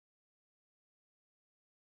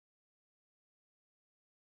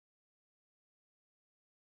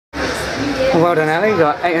Well done, Ellie. You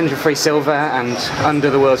got 800 free silver and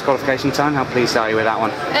under the world's qualification time. How pleased are you with that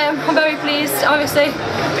one? I'm very pleased, obviously,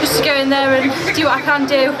 just to go in there and do what I can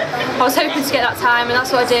do. I was hoping to get that time and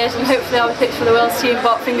that's what I did, and hopefully I'll be picked for the world team,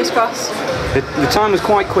 but fingers crossed. The time was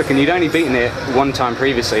quite quick and you'd only beaten it one time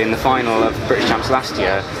previously in the final of British Champs last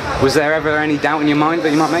year. Was there ever any doubt in your mind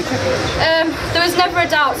that you might make it? There was never a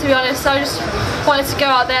doubt, to be honest. I just wanted to go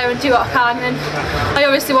out there and do what I can, and I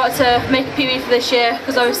obviously wanted to make a PB for this year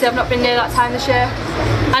because obviously I've not been near that time this year,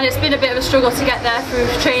 and it's been a bit of a struggle to get there through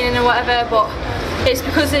training and whatever, but it's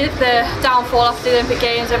because of the downfall after the Olympic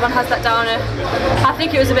Games. Everyone has that downer. I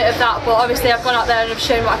think it was a bit of that, but obviously I've gone out there and I've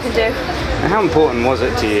shown what I can do. And how important was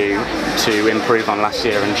it to you to improve on last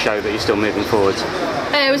year and show that you're still moving forward?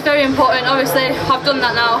 It was very important. Obviously I've done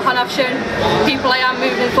that now and I've shown people I am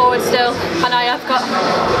moving forward still, and I have got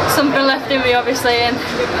something left in me obviously, and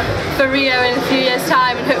for Rio in a few years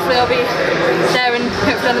time, and hopefully I'll be there and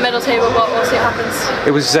hopefully on the medal table, but we'll see what happens.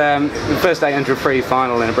 It was the first 800 free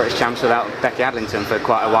final in a British Champs without Becky Adlington for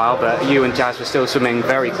quite a while, but you and Jazz were still swimming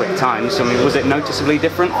very quick times. I mean, was it noticeably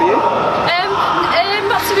different for you?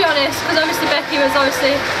 Not to be honest, because obviously Becky was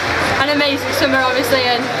obviously an amazing swimmer obviously,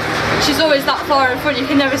 and she's always that far in front, you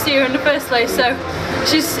can never see her in the first place, so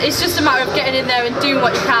it's just a matter of getting in there and doing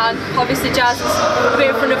what you can. Obviously Jazz is a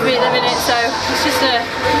bit in front of me at the minute, so it's just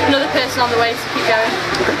another person on the way to keep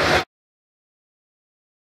going.